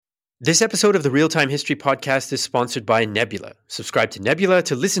This episode of the Real Time History Podcast is sponsored by Nebula. Subscribe to Nebula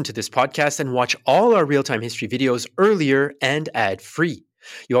to listen to this podcast and watch all our real time history videos earlier and ad-free.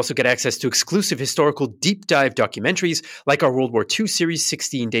 You also get access to exclusive historical deep dive documentaries like our World War II series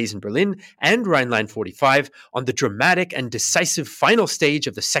 16 Days in Berlin and Rhineland 45 on the dramatic and decisive final stage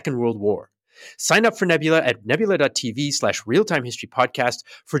of the Second World War. Sign up for Nebula at nebula.tv/realtimehistorypodcast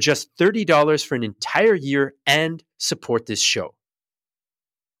for just $30 for an entire year and support this show.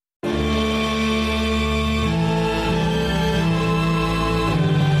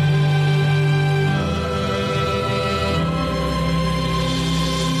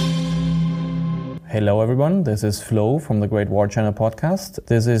 Hello everyone, this is Flo from the Great War Channel podcast.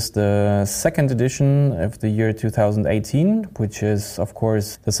 This is the second edition of the year 2018, which is of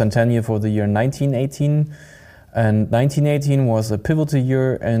course the centennial for the year 1918. And 1918 was a pivotal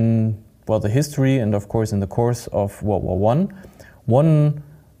year in, the history and of course in the course of World War I. One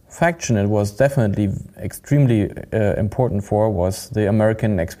faction it was definitely extremely important for was the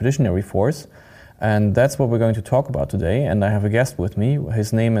American Expeditionary Force. And that's what we're going to talk about today. And I have a guest with me.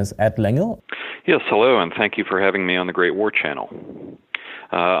 His name is Ed Lengel. Yes, hello, and thank you for having me on the Great War Channel.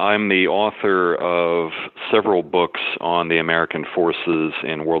 I'm the author of several books on the American forces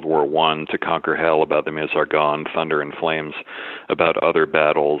in World War I, To Conquer Hell about the Meuse-Argonne, Thunder and Flames about other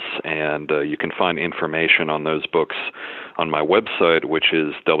battles, and you can find information on those books on my website, which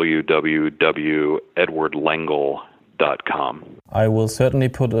is www.edwardlengel.com. I will certainly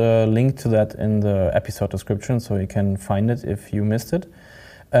put a link to that in the episode description so you can find it if you missed it.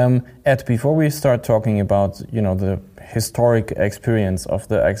 Ed, before we start talking about, the historic experience of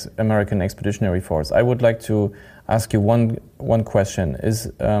the American Expeditionary Force, I would like to ask you one question. Has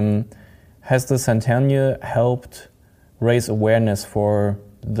the centennial helped raise awareness for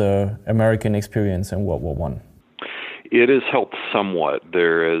the American experience in World War I? It has helped somewhat.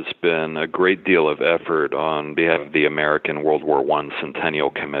 There has been a great deal of effort on behalf of the American World War I Centennial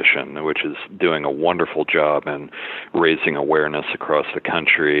Commission, which is doing a wonderful job in raising awareness across the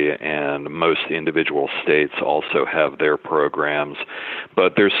country, and most individual states also have their programs.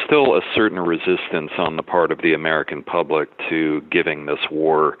 But there's still a certain resistance on the part of the American public to giving this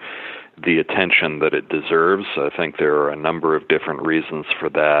war the attention that it deserves. I think there are a number of different reasons for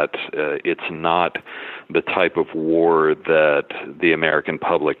that. It's not the type of war that the American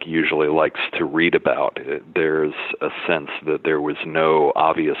public usually likes to read about. There's a sense that there was no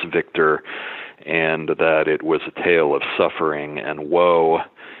obvious victor and that it was a tale of suffering and woe.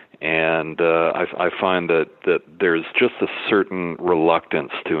 And I find that there's just a certain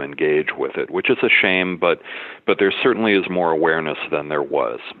reluctance to engage with it, which is a shame, but there certainly is more awareness than there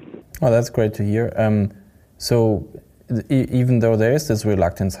was. Oh, that's great to hear. So even though there is this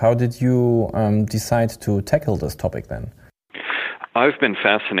reluctance, how did you decide to tackle this topic then? I've been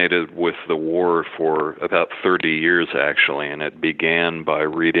fascinated with the war for about 30 years, actually, and it began by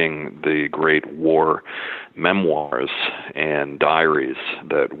reading the Great War memoirs and diaries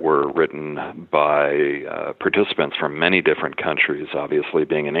that were written by participants from many different countries. Obviously,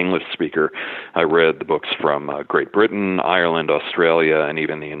 being an English speaker, I read the books from Great Britain, Ireland, Australia, and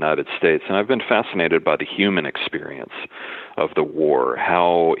even the United States, and I've been fascinated by the human experience of the war,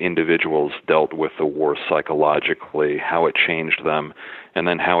 how individuals dealt with the war psychologically, how it changed them, and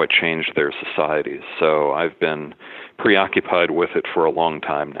then how it changed their societies. So I've been preoccupied with it for a long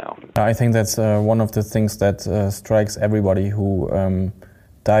time now. I think that's one of the things that strikes everybody who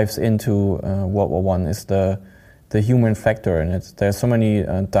dives into World War I is the human factor in it. There's so many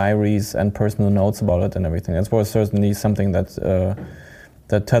diaries and personal notes about it and everything. That was certainly something that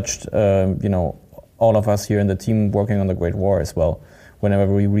touched all of us here in the team working on the Great War as well,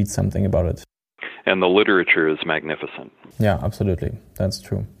 whenever we read something about it. And the literature is magnificent. Yeah, absolutely. That's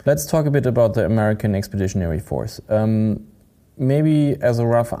true. Let's talk a bit about the American Expeditionary Force. Maybe as a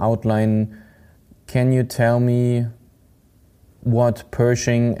rough outline, can you tell me what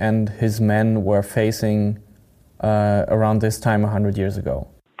Pershing and his men were facing around this time 100 years ago?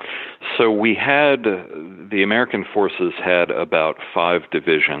 So the American forces had about 5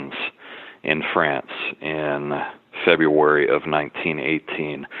 divisions in France in February of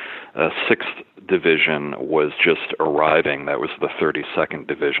 1918. A 6th division was just arriving. That was the 32nd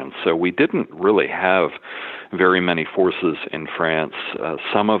Division. So we didn't really have very many forces in France.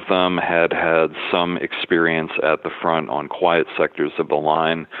 Some of them had some experience at the front on quiet sectors of the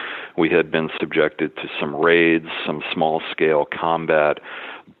line. We had been subjected to some raids, some small-scale combat.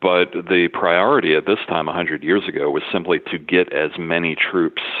 But the priority at this time, 100 years ago, was simply to get as many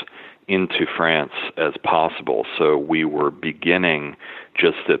troops into France as possible. So we were beginning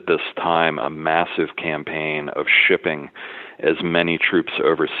just at this time a massive campaign of shipping as many troops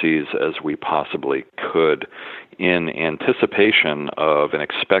overseas as we possibly could in anticipation of an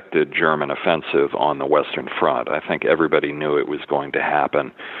expected German offensive on the Western Front. I think everybody knew it was going to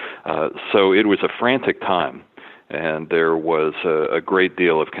happen. So it was a frantic time. And there was a great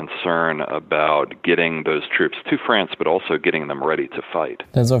deal of concern about getting those troops to France, but also getting them ready to fight.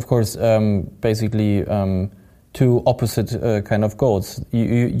 That's, of course, basically two opposite kind of goals.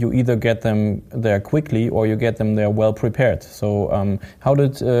 You either get them there quickly or you get them there well prepared. So how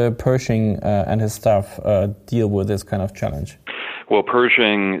did Pershing and his staff deal with this kind of challenge? Well,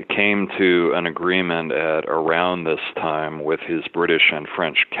 Pershing came to an agreement at around this time with his British and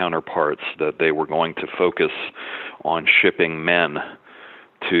French counterparts that they were going to focus on shipping men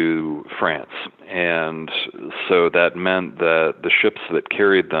to France. And so that meant that the ships that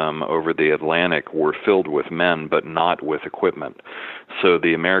carried them over the Atlantic were filled with men, but not with equipment. So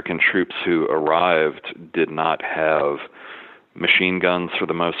the American troops who arrived did not have machine guns for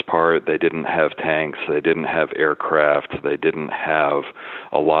the most part. They didn't have tanks. They didn't have aircraft. They didn't have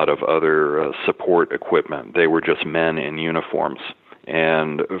a lot of other support equipment. They were just men in uniforms.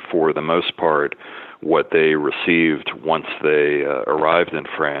 And for the most part, what they received once they arrived in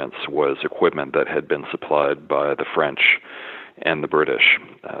France was equipment that had been supplied by the French and the British.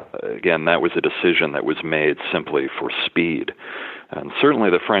 Again, that was a decision that was made simply for speed. And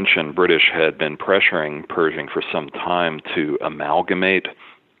certainly the French and British had been pressuring Pershing for some time to amalgamate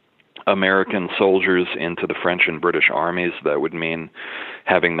American soldiers into the French and British armies. That would mean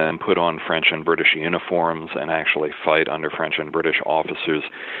having them put on French and British uniforms and actually fight under French and British officers.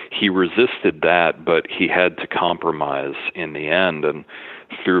 He resisted that, but he had to compromise in the end. And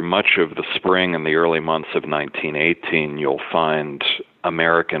through much of the spring and the early months of 1918, you'll find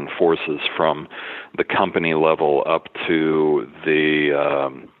American forces from the company level up to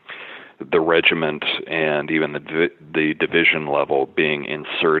the regiment and even the division level being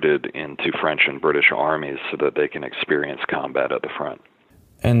inserted into French and British armies so that they can experience combat at the front.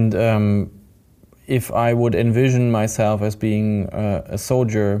 And if I would envision myself as being a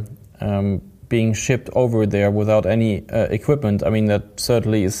soldier being shipped over there without any equipment, I mean, that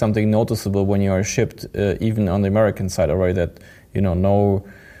certainly is something noticeable when you are shipped, even on the American side already, that, you know, no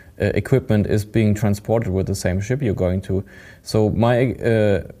equipment is being transported with the same ship you're going to. So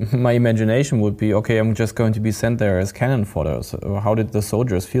my imagination would be, okay, I'm just going to be sent there as cannon fodder. So how did the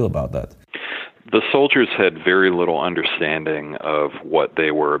soldiers feel about that? The soldiers had very little understanding of what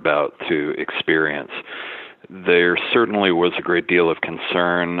they were about to experience. There certainly was a great deal of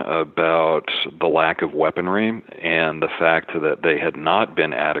concern about the lack of weaponry and the fact that they had not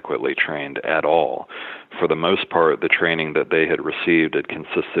been adequately trained at all. For the most part, the training that they had received had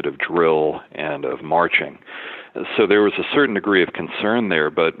consisted of drill and of marching. So there was a certain degree of concern there,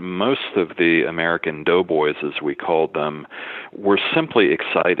 but most of the American doughboys, as we called them, were simply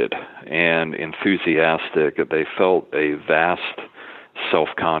excited and enthusiastic. They felt a vast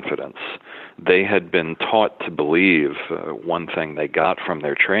self-confidence. They had been taught to believe, one thing they got from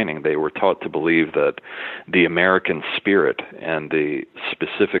their training, they were taught to believe that the American spirit and the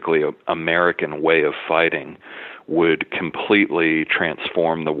specifically American way of fighting would completely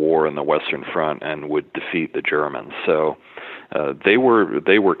transform the war in the Western Front and would defeat the Germans. So they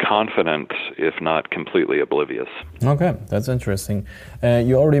were confident, if not completely oblivious. Okay, that's interesting.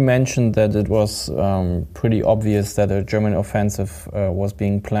 You already mentioned that it was pretty obvious that a German offensive was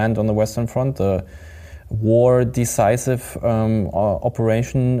being planned on the Western Front. The war decisive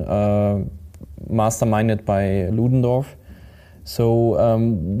operation masterminded by Ludendorff. So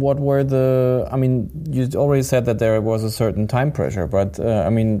what were I mean, you already said that there was a certain time pressure, but I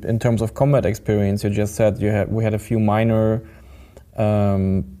mean, in terms of combat experience, you just said we had a few minor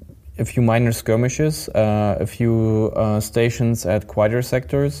skirmishes, a few stations at quieter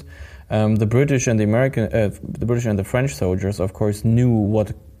sectors. The British and the British and the French soldiers, of course, knew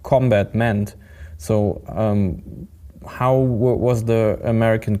what combat meant. So how was the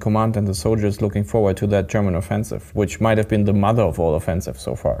American command and the soldiers looking forward to that German offensive, which might have been the mother of all offensives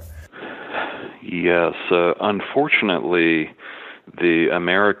so far? Yes, unfortunately, the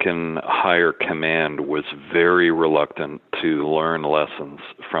American higher command was very reluctant to learn lessons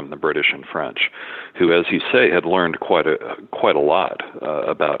from the British and French, who, as you say, had learned quite a lot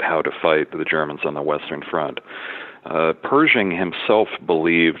about how to fight the Germans on the Western Front. Pershing himself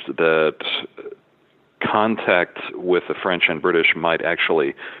believed that contact with the French and British might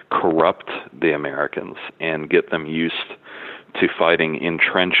actually corrupt the Americans and get them used to fighting in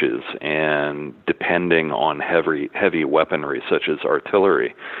trenches and depending on heavy weaponry such as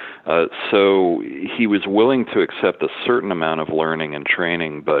artillery. So he was willing to accept a certain amount of learning and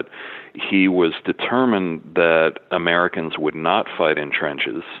training, but he was determined that Americans would not fight in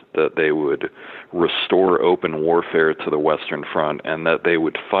trenches, that they would restore open warfare to the Western Front, and that they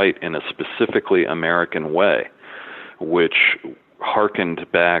would fight in a specifically American way, which harkened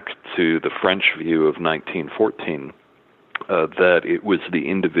back to the French view of 1914, that it was the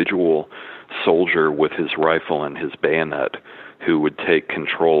individual soldier with his rifle and his bayonet who would take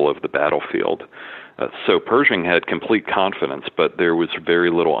control of the battlefield. So Pershing had complete confidence, but there was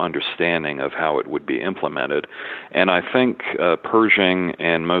very little understanding of how it would be implemented. And I think Pershing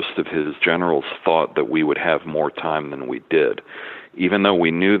and most of his generals thought that we would have more time than we did. Even though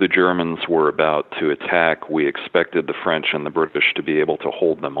we knew the Germans were about to attack, we expected the French and the British to be able to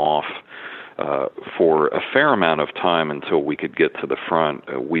hold them off for a fair amount of time until we could get to the front.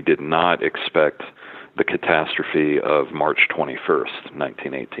 We did not expect the catastrophe of March 21st,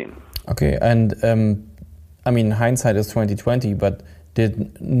 1918. Okay, and I mean, hindsight is 2020, but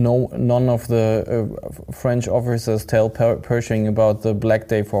did none of the French officers tell Pershing about the Black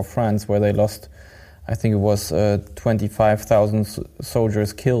Day for France, where they lost, I think it was 25,000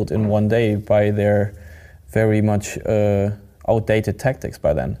 soldiers killed in one day by their very much outdated tactics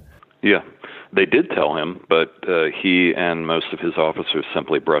by then? Yeah, they did tell him, but he and most of his officers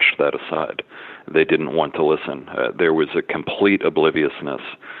simply brushed that aside. They didn't want to listen. There was a complete obliviousness.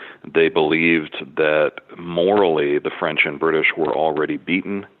 They believed that morally the French and British were already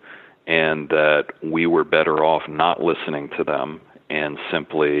beaten and that we were better off not listening to them and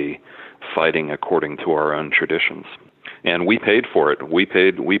simply fighting according to our own traditions. And we paid for it. We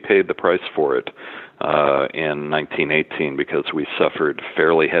paid the price for it in 1918 because we suffered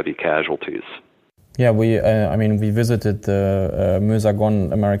fairly heavy casualties. Yeah, we visited the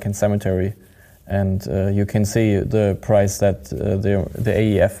Meuse-Argonne American Cemetery, and you can see the price that the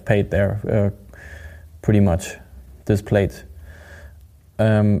AEF paid there, pretty much displayed.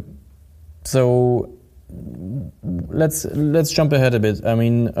 So let's jump ahead a bit. I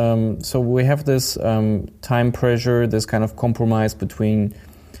mean, so we have this time pressure, this kind of compromise between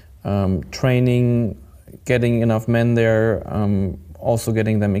training, getting enough men there, also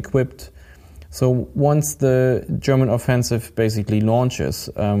getting them equipped. So once the German offensive basically launches,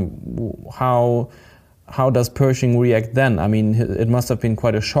 how does Pershing react then? I mean, it must have been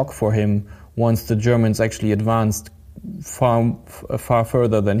quite a shock for him once the Germans actually advanced far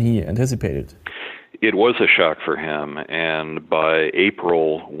further than he anticipated. It was a shock for him, and by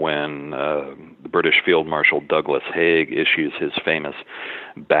April, when the British Field Marshal Douglas Haig issues his famous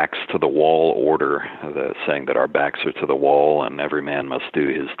backs to the wall order, saying that our backs are to the wall and every man must do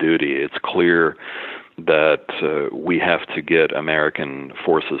his duty, it's clear that we have to get American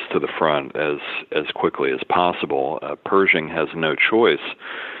forces to the front as quickly as possible. Pershing has no choice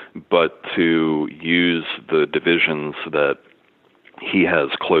but to use the divisions that he has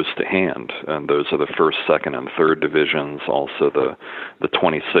close to hand, and those are the 1st, 2nd, and 3rd divisions, also the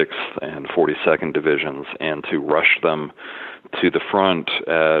 26th and 42nd divisions, and to rush them to the front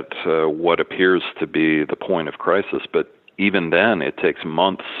at what appears to be the point of crisis. But even then, it takes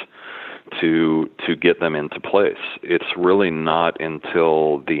months to get them into place. It's really not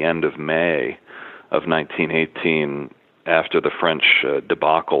until the end of May of 1918, after the French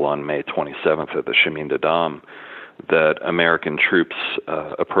debacle on May 27th at the Chemin des Dames, that American troops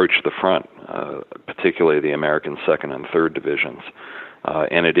approach the front, particularly the American 2nd and 3rd divisions.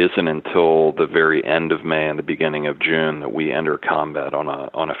 And it isn't until the very end of May and the beginning of June that we enter combat on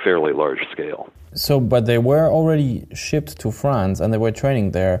a fairly large scale. So, but they were already shipped to France and they were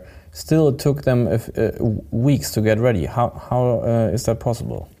training there. Still, it took them weeks to get ready. How is that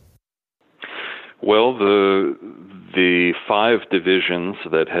possible? Well, the 5 divisions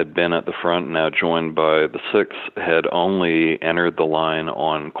that had been at the front, now joined by the 6th, had only entered the line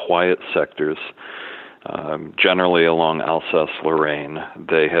on quiet sectors, generally along Alsace-Lorraine.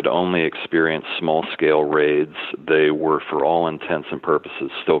 They had only experienced small-scale raids. They were, for all intents and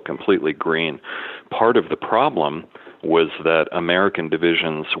purposes, still completely green. Part of the problem was that American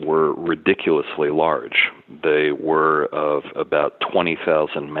divisions were ridiculously large. They were of about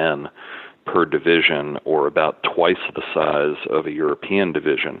 20,000 men per division, or about twice the size of a European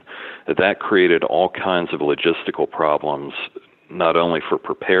division. That created all kinds of logistical problems, not only for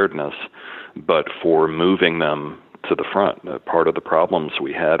preparedness, but for moving them to the front. Part of the problems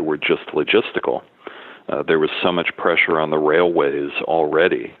we had were just logistical. There was so much pressure on the railways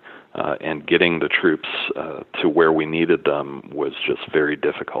already, and getting the troops to where we needed them was just very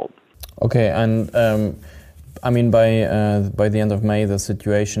difficult. Okay, and I mean, by the end of May, the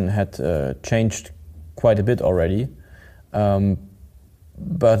situation had changed quite a bit already.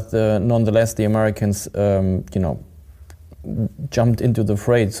 But nonetheless, the Americans, jumped into the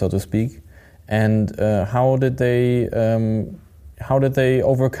fray, so to speak. And how did they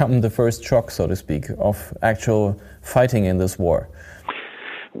overcome the first shock, so to speak, of actual fighting in this war?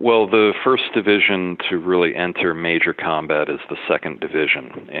 Well, the 1st Division to really enter major combat is the 2nd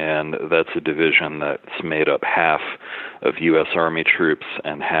Division, and that's a division that's made up half of U.S. Army troops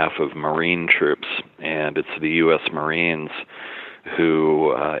and half of Marine troops, and it's the U.S. Marines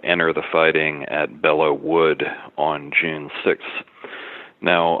who enter the fighting at Belleau Wood on June 6th.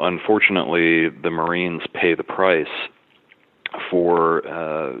 Now, unfortunately, the Marines pay the price for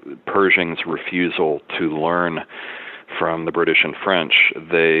Pershing's refusal to learn from the British and French.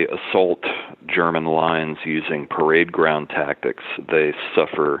 They assault German lines using parade ground tactics. They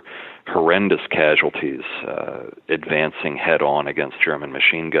suffer horrendous casualties, advancing head-on against German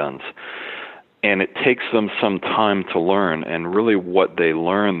machine guns. And it takes them some time to learn, and really what they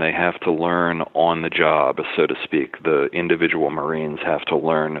learn, they have to learn on the job, so to speak. The individual Marines have to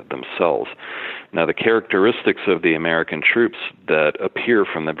learn themselves. Now, the characteristics of the American troops that appear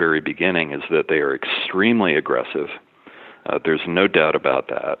from the very beginning is that they are extremely aggressive. There's no doubt about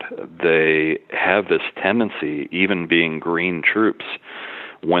that. They have this tendency, even being green troops,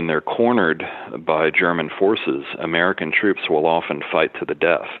 when they're cornered by German forces, American troops will often fight to the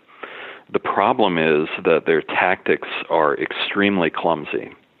death. The problem is that their tactics are extremely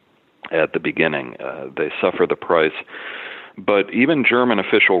clumsy at the beginning. They suffer the price. But even German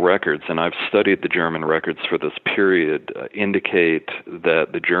official records, and I've studied the German records for this period, indicate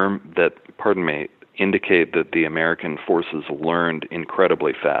that the American forces learned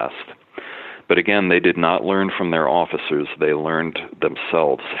incredibly fast. But again, they did not learn from their officers. They learned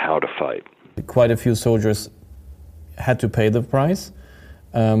themselves how to fight. Quite a few soldiers had to pay the price,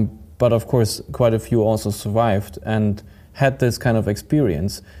 but of course, quite a few also survived and had this kind of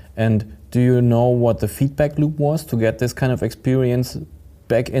experience. And do you know what the feedback loop was to get this kind of experience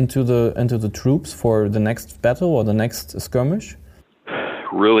back into the troops for the next battle or the next skirmish?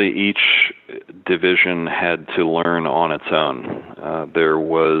 Really, each division had to learn on its own. There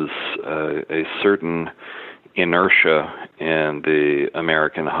was a certain inertia in the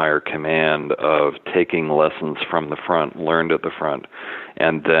American higher command of taking lessons from the front, learned at the front,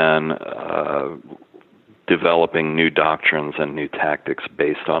 and then developing new doctrines and new tactics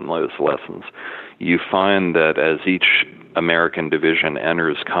based on those lessons. You find that as each American division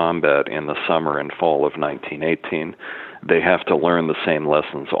enters combat in the summer and fall of 1918, they have to learn the same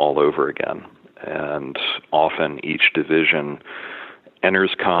lessons all over again. And often each division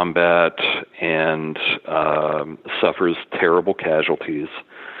enters combat and suffers terrible casualties.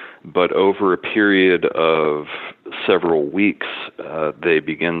 But over a period of several weeks, they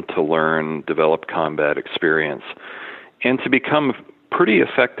begin to learn, develop combat experience, and to become pretty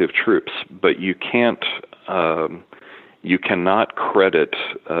effective troops. But you cannot credit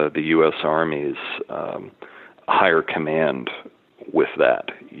the U.S. Army's higher command with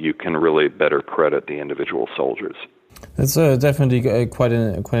that. You can really better credit the individual soldiers. That's definitely quite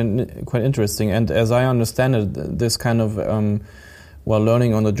interesting. And as I understand it, this kind of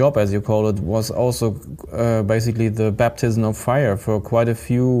learning on the job, as you call it, was also basically the baptism of fire for quite a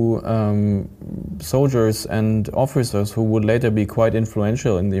few soldiers and officers who would later be quite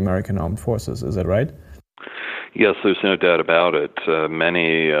influential in the American armed forces. Is that right? Yes, there's no doubt about it.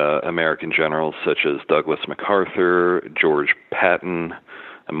 Many American generals, such as Douglas MacArthur, George Patton,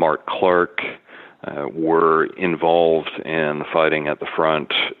 and Mark Clark, were involved in the fighting at the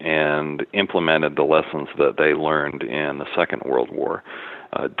front and implemented the lessons that they learned in the Second World War.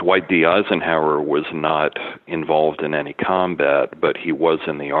 Dwight D. Eisenhower was not involved in any combat, but he was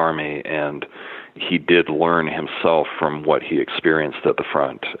in the Army, and he did learn himself from what he experienced at the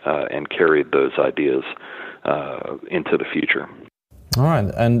front and carried those ideas into the future. All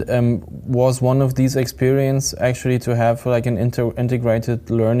right, and was one of these experiences actually to have like an integrated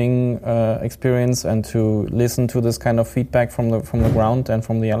learning experience and to listen to this kind of feedback from the ground and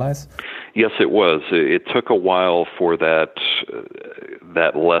from the Allies? Yes, it was. It took a while for that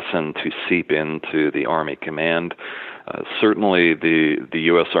lesson to seep into the Army command. Certainly, the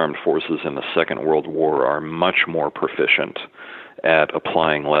U.S. Armed Forces in the Second World War are much more proficient at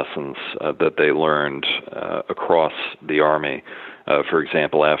applying lessons that they learned across the Army. For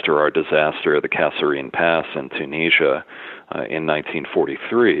example, after our disaster at the Kasserine Pass in Tunisia in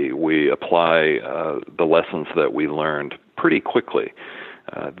 1943, we apply the lessons that we learned pretty quickly.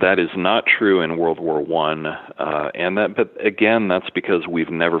 That is not true in World War I, but again, that's because we've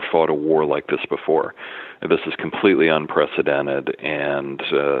never fought a war like this before. This is completely unprecedented, and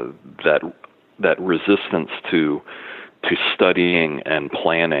that resistance to studying and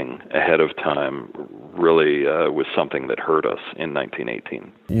planning ahead of time really was something that hurt us in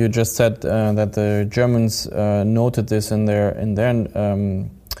 1918. You just said that the Germans noted this in their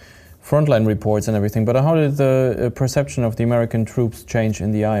frontline reports and everything, but how did the perception of the American troops change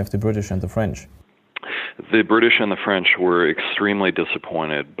in the eye of the British and the French? The British and the French were extremely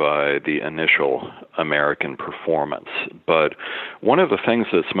disappointed by the initial American performance. But one of the things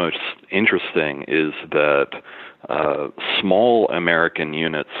that's most interesting is that small American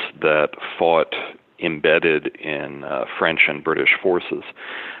units that fought embedded in French and British forces,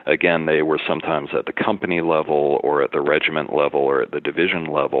 again, they were sometimes at the company level or at the regiment level or at the division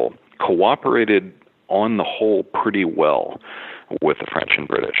level, cooperated on the whole pretty well with the French and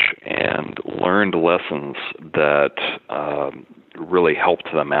British and learned lessons that really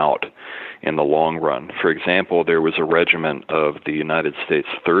helped them out in the long run. For example, there was a regiment of the United States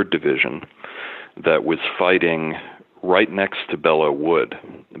 3rd Division that was fighting right next to Belleau Wood,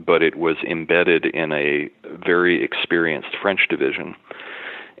 but it was embedded in a very experienced French division.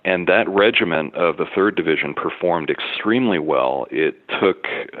 And that regiment of the 3rd Division performed extremely well. It took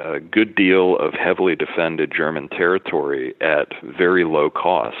a good deal of heavily defended German territory at very low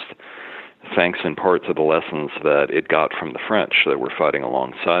cost, thanks in part to the lessons that it got from the French that were fighting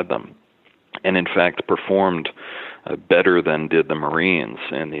alongside them, and in fact performed better than did the Marines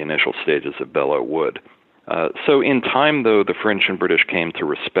in the initial stages of Belleau Wood. So in time, though, the French and British came to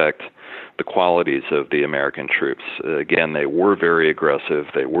respect the qualities of the American troops. Again, they were very aggressive,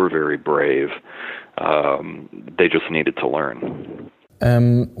 they were very brave, they just needed to learn.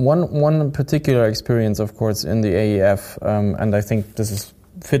 One particular experience, of course, in the AEF, and I think this is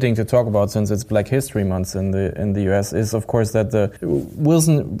fitting to talk about since it's Black History Month in the US, is of course that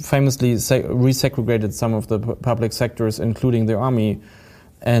Wilson famously resegregated some of the public sectors, including the army.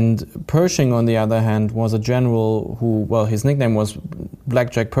 And Pershing, on the other hand, was a general who, well, his nickname was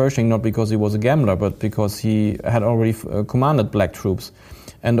Blackjack Pershing, not because he was a gambler, but because he had already commanded black troops.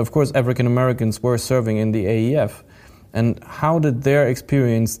 And of course, African Americans were serving in the AEF. And how did their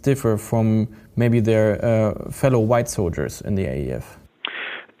experience differ from maybe their fellow white soldiers in the AEF?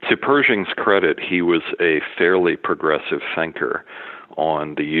 To Pershing's credit, he was a fairly progressive thinker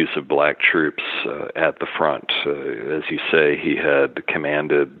on the use of black troops at the front. As you say, he had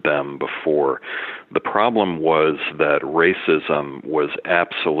commanded them before. The problem was that racism was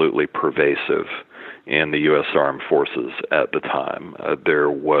absolutely pervasive in the U.S. Armed Forces at the time. There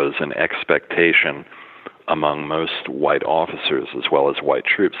was an expectation among most white officers as well as white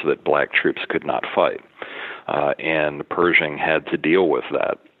troops that black troops could not fight. And Pershing had to deal with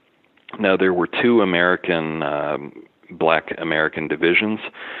that. Now, there were two Black American divisions,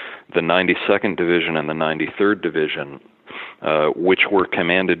 the 92nd Division and the 93rd Division, which were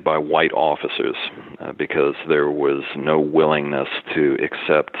commanded by white officers because there was no willingness to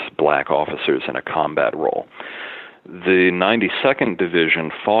accept black officers in a combat role. The 92nd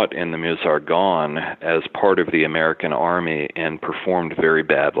Division fought in the Meuse-Argonne as part of the American Army and performed very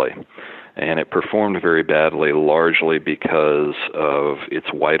badly. And it performed very badly largely because of its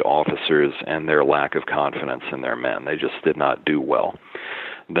white officers and their lack of confidence in their men. They just did not do well.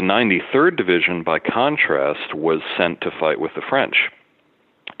 The 93rd Division, by contrast, was sent to fight with the French.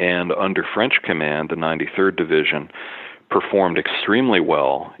 And under French command, the 93rd Division performed extremely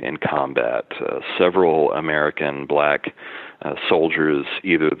well in combat. Several American black soldiers,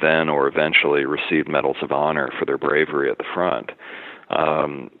 either then or eventually, received medals of honor for their bravery at the front.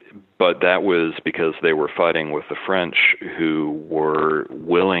 But that was because they were fighting with the French, who were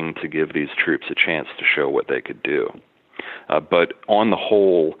willing to give these troops a chance to show what they could do. But on the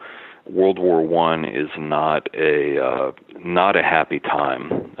whole, World War I is not a happy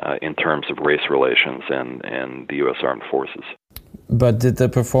time in terms of race relations in the U.S. Armed Forces. But did the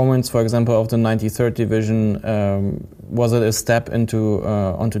performance, for example, of the 93rd Division, was it a step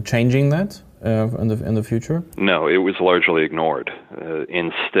onto changing that in the future? No, it was largely ignored.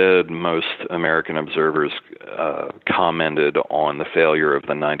 Instead, most American observers commented on the failure of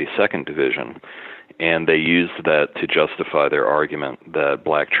the 92nd Division, and they used that to justify their argument that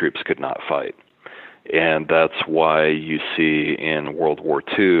black troops could not fight. And that's why you see in World War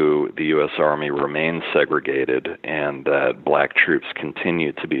II, the U.S. Army remained segregated and that black troops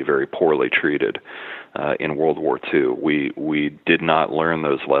continued to be very poorly treated in World War II. We did not learn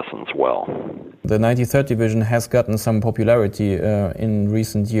those lessons well. The 93rd Division has gotten some popularity in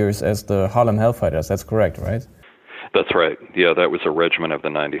recent years as the Harlem Hellfighters. That's correct, right? That's right. Yeah, that was a regiment of the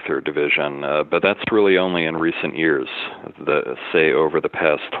 93rd Division, but that's really only in recent years. Say over the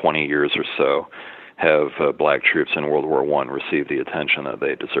past 20 years or so, have black troops in World War I received the attention that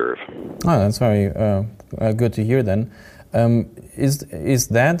they deserve. Oh, that's very good to hear then. Is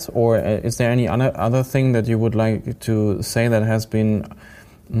that, or is there any other thing that you would like to say that has been,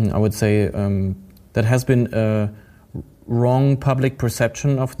 I would say, that has been a wrong public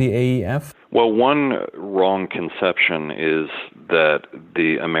perception of the AEF? Well, one wrong conception is that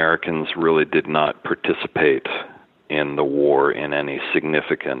the Americans really did not participate in the war in any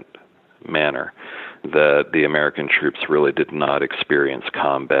significant manner, that the American troops really did not experience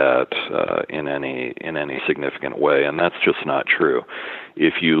combat in any significant way, and that's just not true.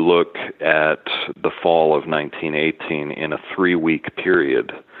 If you look at the fall of 1918, in a 3-week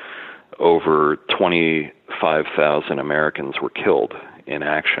period, over 25,000 Americans were killed in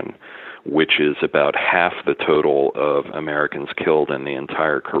action, which is about half the total of Americans killed in the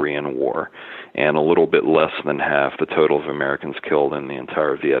entire Korean War, and a little bit less than half the total of Americans killed in the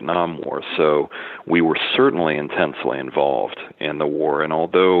entire Vietnam War. So we were certainly intensely involved in the war, and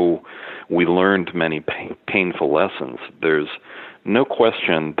although we learned many painful lessons, there's no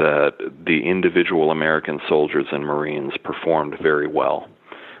question that the individual American soldiers and Marines performed very well.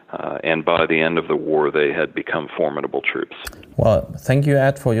 And by the end of the war, they had become formidable troops. Well, thank you,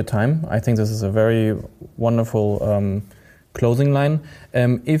 Ed, for your time. I think this is a very wonderful closing line.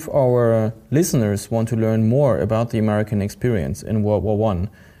 If our listeners want to learn more about the American experience in World War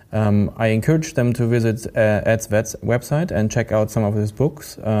I, I encourage them to visit Ed's website and check out some of his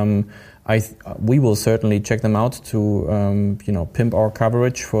books. We will certainly check them out to pimp our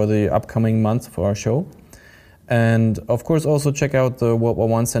coverage for the upcoming month for our show. And of course, also check out the World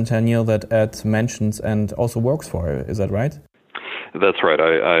War I Centennial that Ed mentions and also works for. Is that right? That's right.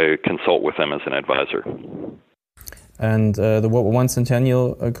 I consult with them as an advisor. And the World War I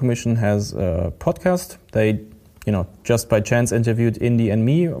Centennial Commission has a podcast. They, just by chance interviewed Indy and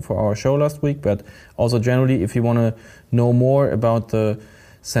me for our show last week. But also generally, if you want to know more about the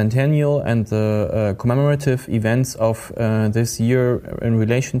Centennial and the commemorative events of this year in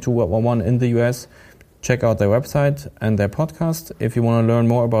relation to World War I in the US, check out their website and their podcast. If you want to learn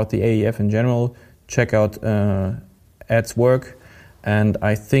more about the AEF in general, check out Ed's work. And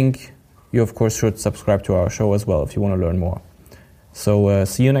I think you, of course, should subscribe to our show as well if you want to learn more. So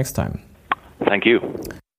see you next time. Thank you.